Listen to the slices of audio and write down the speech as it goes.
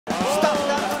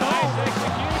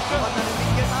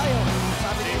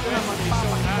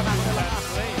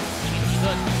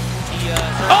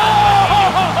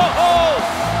Oh!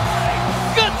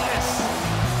 Goodness!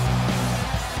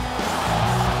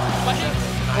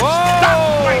 Whoa! Stop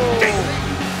by JC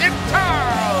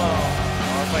Intal!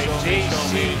 Or by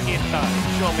JC Intal.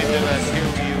 Show me the last. Here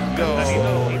you go.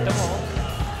 Kita mo.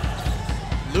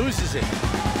 Loses it.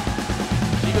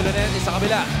 Chico Lanente sa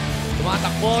kabila.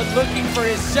 Tumatakbo, looking for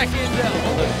his second.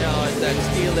 Look now at that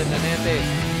steal, and Lanente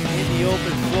in the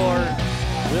open floor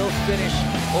will finish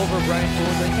over Brian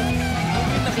Golden.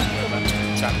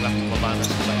 Shot lang kumamana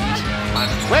sa Chinese.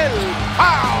 Manuel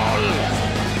Paul!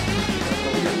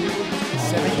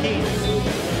 17.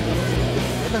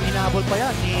 Ito, hinabol pa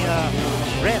yan ni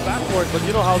Red backward, but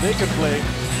you know how they can play.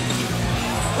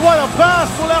 What a pass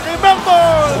mula kay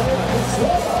Melton!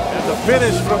 And the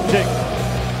finish from Jake.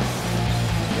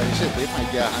 Like I said, they might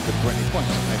get 120 points.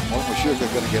 I'm almost sure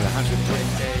they're going to get 120.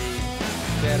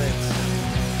 Perez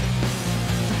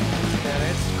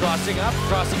crossing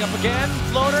up again.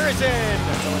 Floater is in.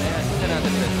 So another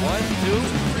 1, 2,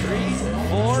 3,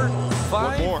 4,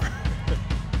 5. One more.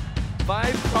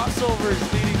 5 crossovers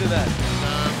leading to that.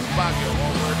 Baguio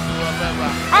over to Abueva.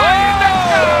 Oh!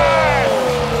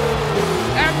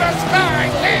 And the sky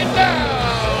came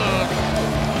down!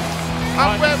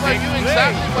 Abueva knew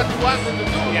exactly what he wanted to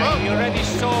do. Yeah, he already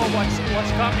saw what's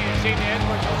coming. Shane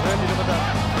Edwards was ready to go.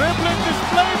 Dribbling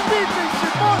display, beating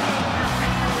Simon.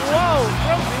 Wow,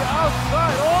 from the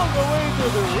outside all the way to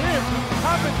the rim.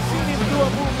 Haven't seen him do a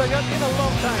move like that in a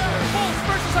long time. Bowles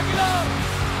versus Aguilar.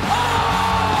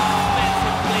 Oh!